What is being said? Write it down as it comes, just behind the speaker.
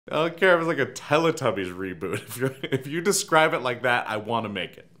I don't care if it's like a Teletubbies reboot. If you describe it like that, I want to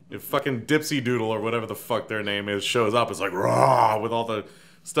make it. If fucking Dipsy Doodle or whatever the fuck their name is shows up, it's like raw with all the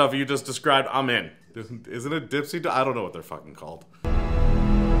stuff you just described, I'm in. Isn't it Dipsy Doodle? I don't know what they're fucking called.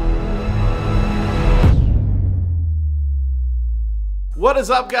 What is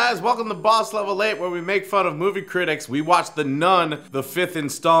up, guys? Welcome to Boss Level 8, where we make fun of movie critics. We watched The Nun, the 5th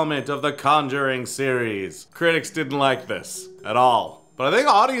installment of the Conjuring series. Critics didn't like this at all. But I think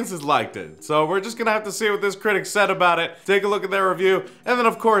audiences liked it. So we're just gonna have to see what this critic said about it, take a look at their review, and then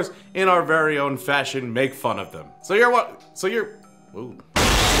of course, in our very own fashion, make fun of them. So you're what? So you're... Ooh.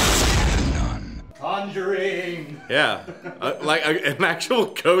 Conjuring! Yeah, an actual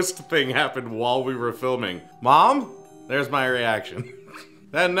ghost thing happened while we were filming. Mom? There's my reaction.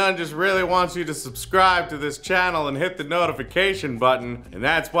 That nun just really wants you to subscribe to this channel and hit the notification button, and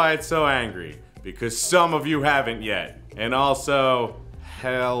that's why it's so angry. Because some of you haven't yet. And also,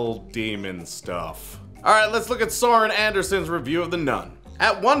 hell demon stuff. Alright, let's look at Soren Anderson's review of The Nun.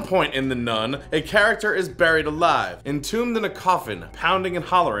 At one point in The Nun, a character is buried alive, entombed in a coffin, pounding and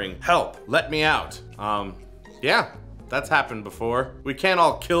hollering, "Help, let me out." Yeah, that's happened before. We can't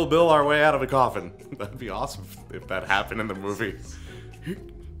all Kill Bill our way out of a coffin. That'd be awesome if that happened in the movie.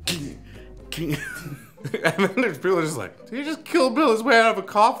 And then there's people just like, did he just Kill Bill his way out of a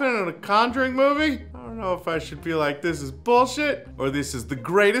coffin in a Conjuring movie? I don't know if I should be like, this is bullshit, or this is the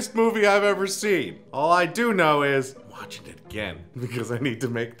greatest movie I've ever seen. All I do know is, I'm watching it again, because I need to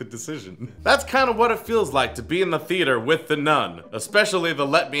make the decision. That's kind of what it feels like to be in the theater with The Nun, especially the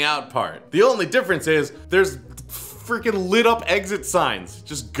let me out part. The only difference is, there's freaking lit up exit signs.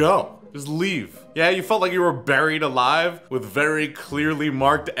 Just go. Just leave. Yeah, you felt like you were buried alive with very clearly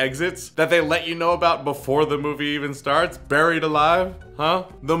marked exits that they let you know about before the movie even starts. Buried alive, huh?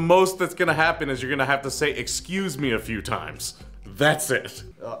 The most that's gonna happen is you're gonna have to say "excuse me" a few times. That's it.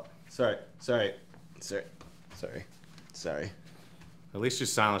 Oh, sorry. At least you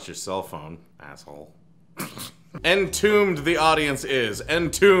silenced your cell phone, asshole. Entombed the audience is.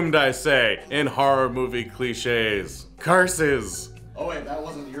 Entombed, I say, in horror movie cliches. Curses. Oh wait, that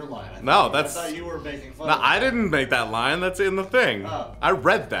wasn't your line. No, that's... I thought you were making fun No, of it. I didn't make that line. That's in the thing. Oh. I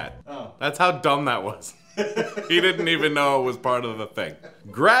read that. Oh. That's how dumb that was. He didn't even know it was part of the thing.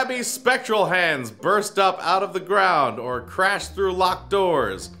 Grabby spectral hands burst up out of the ground or crash through locked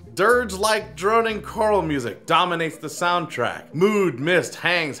doors. Dirge-like droning choral music dominates the soundtrack. Mood mist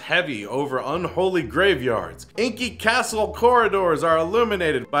hangs heavy over unholy graveyards. Inky castle corridors are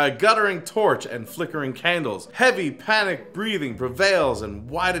illuminated by a guttering torch and flickering candles. Heavy panic breathing prevails and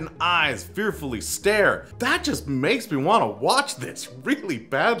widened eyes fearfully stare. That just makes me want to watch this really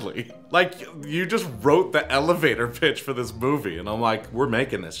badly. Like, you just wrote the elevator pitch for this movie and I'm like, we're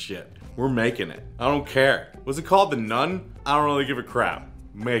making this shit. We're making it. I don't care. Was it called The Nun? I don't really give a crap.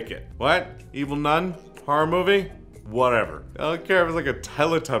 Make it. What? Evil Nun? Horror movie? Whatever. I don't care if it's like a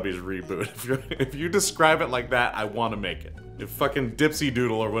Teletubbies reboot. If you describe it like that, I want to make it. If fucking Dipsy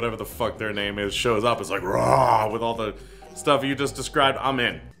Doodle or whatever the fuck their name is shows up, it's like raw with all the stuff you just described, I'm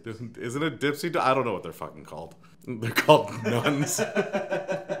in. Isn't it Dipsy Doodle? I don't know what they're fucking called. They're called nuns.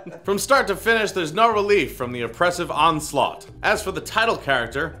 From start to finish, there's no relief from the oppressive onslaught. As for the title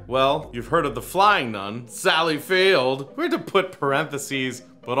character, well, you've heard of the flying nun, Sally Field. We had to put parentheses,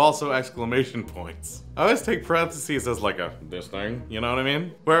 but also exclamation points. I always take parentheses as like a, this thing, you know what I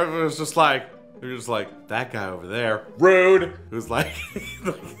mean? Where it was just like, you're just like, that guy over there, rude, who's like,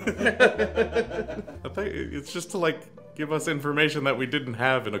 I think it's just to like, give us information that we didn't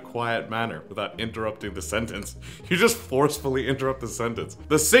have in a quiet manner without interrupting the sentence. You just forcefully interrupt the sentence.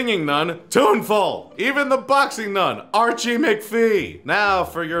 The singing nun, tuneful. Even the boxing nun, Archie McPhee. Now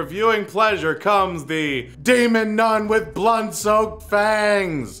for your viewing pleasure comes the demon nun with blood-soaked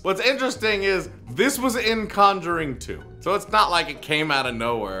fangs. What's interesting is this was in Conjuring 2. So it's not like it came out of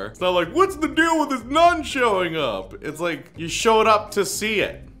nowhere. It's not like, what's the deal with this nun showing up? It's like, you showed up to see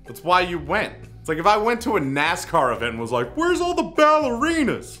it. That's why you went. It's like if I went to a NASCAR event and was like, where's all the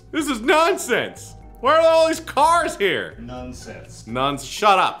ballerinas? This is nonsense. Why are all these cars here? Nonsense. Nuns,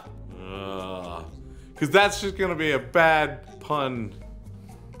 shut up. Cause that's just gonna be a bad pun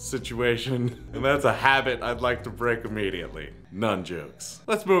situation. And that's a habit I'd like to break immediately. Nun jokes.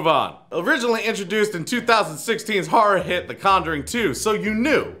 Let's move on. Originally introduced in 2016's horror hit, The Conjuring 2, so you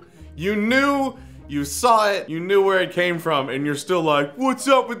knew. You saw it, you knew where it came from, and you're still like, what's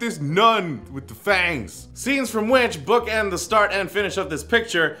up with this nun with the fangs? Scenes from which bookend the start and finish of this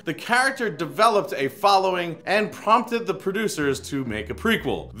picture, the character developed a following and prompted the producers to make a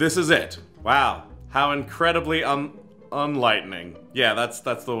prequel. This is it. Wow, how incredibly unlightening. Yeah, that's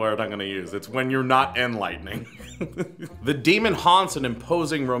the word I'm gonna use. It's when you're not enlightening. The demon haunts an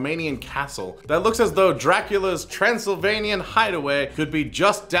imposing Romanian castle that looks as though Dracula's Transylvanian hideaway could be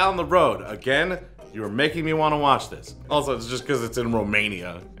just down the road. Again, you're making me want to watch this. Also, it's just because it's in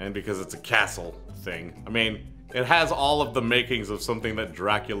Romania and because it's a castle thing. I mean, it has all of the makings of something that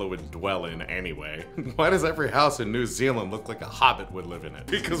Dracula would dwell in anyway. Why does every house in New Zealand look like a hobbit would live in it?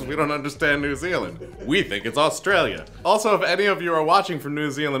 Because we don't understand New Zealand. We think it's Australia. Also, if any of you are watching from New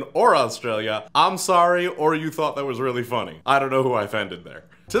Zealand or Australia, I'm sorry, or you thought that was really funny. I don't know who I offended there.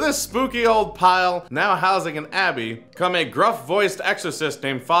 To this spooky old pile, now housing an abbey, come a gruff-voiced exorcist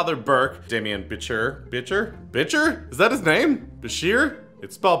named Father Burke, Demián Bichir. Bichir? Is that his name? Bichir?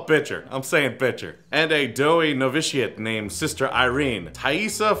 It's spelled Bichir. I'm saying Bichir. And a doughy novitiate named Sister Irene.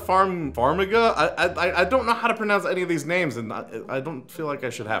 Taissa Farmiga? I don't know how to pronounce any of these names, and I don't feel like I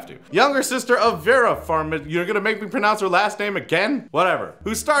should have to. Younger sister of Vera Farmiga. You're gonna make me pronounce her last name again? Whatever.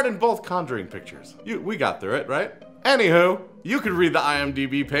 Who starred in both Conjuring pictures. We got through it, right? Anywho, you could read the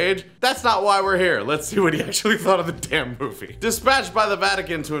IMDb page. That's not why we're here. Let's see what he actually thought of the damn movie. Dispatched by the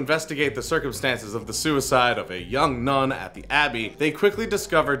Vatican to investigate the circumstances of the suicide of a young nun at the Abbey, they quickly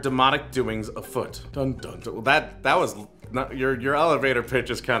discover demonic doings afoot. Dun dun dun. That was not, your elevator pitch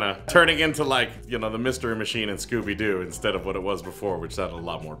is kind of turning into, like, you know, the Mystery Machine and Scooby-Doo instead of what it was before, which sounded a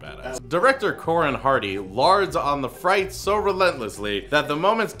lot more badass. Director Corin Hardy lards on the fright so relentlessly that the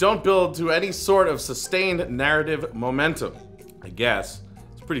moments don't build to any sort of sustained narrative momentum. I guess.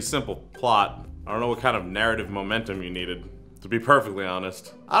 It's a pretty simple plot. I don't know what kind of narrative momentum you needed, to be perfectly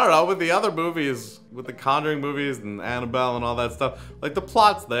honest. I don't know, with the other movies, with the Conjuring movies and Annabelle and all that stuff, like, the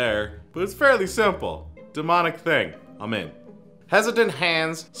plot's there, but it's fairly simple. Demonic thing. I'm in. Hesitant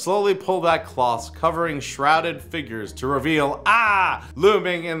hands slowly pull back cloths covering shrouded figures to reveal,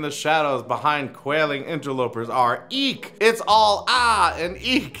 looming in the shadows behind quailing interlopers are eek! It's all and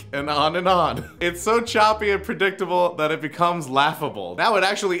eek, and on and on. It's so choppy and predictable that it becomes laughable. Now it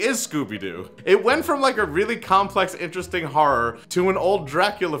actually is Scooby-Doo. It went from like a really complex, interesting horror to an old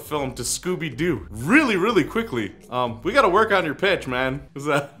Dracula film to Scooby-Doo. Really, really quickly. We gotta work on your pitch, man.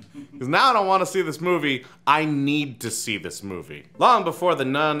 Because now I don't want to see this movie, I need to see this movie. Long before The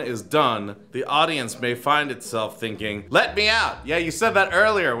Nun is done, the audience may find itself thinking, let me out. Yeah, you said that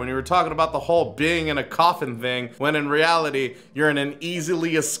earlier when you were talking about the whole being in a coffin thing, when in reality, you're in an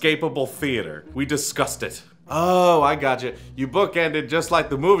easily escapable theater. We discussed it. Oh, I got you. You bookended just like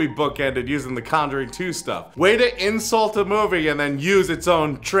the movie bookended using the Conjuring 2 stuff. Way to insult a movie and then use its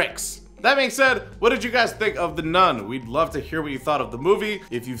own tricks. That being said, what did you guys think of The Nun? We'd love to hear what you thought of the movie,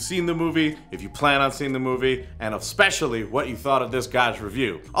 if you've seen the movie, if you plan on seeing the movie, and especially what you thought of this guy's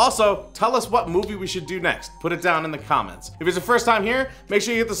review. Also, tell us what movie we should do next. Put it down in the comments. If it's your first time here, make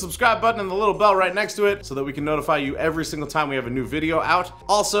sure you hit the subscribe button and the little bell right next to it so that we can notify you every single time we have a new video out.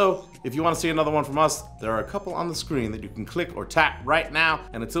 Also, if you want to see another one from us, there are a couple on the screen that you can click or tap right now.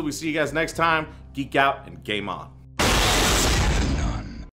 And until we see you guys next time, geek out and game on.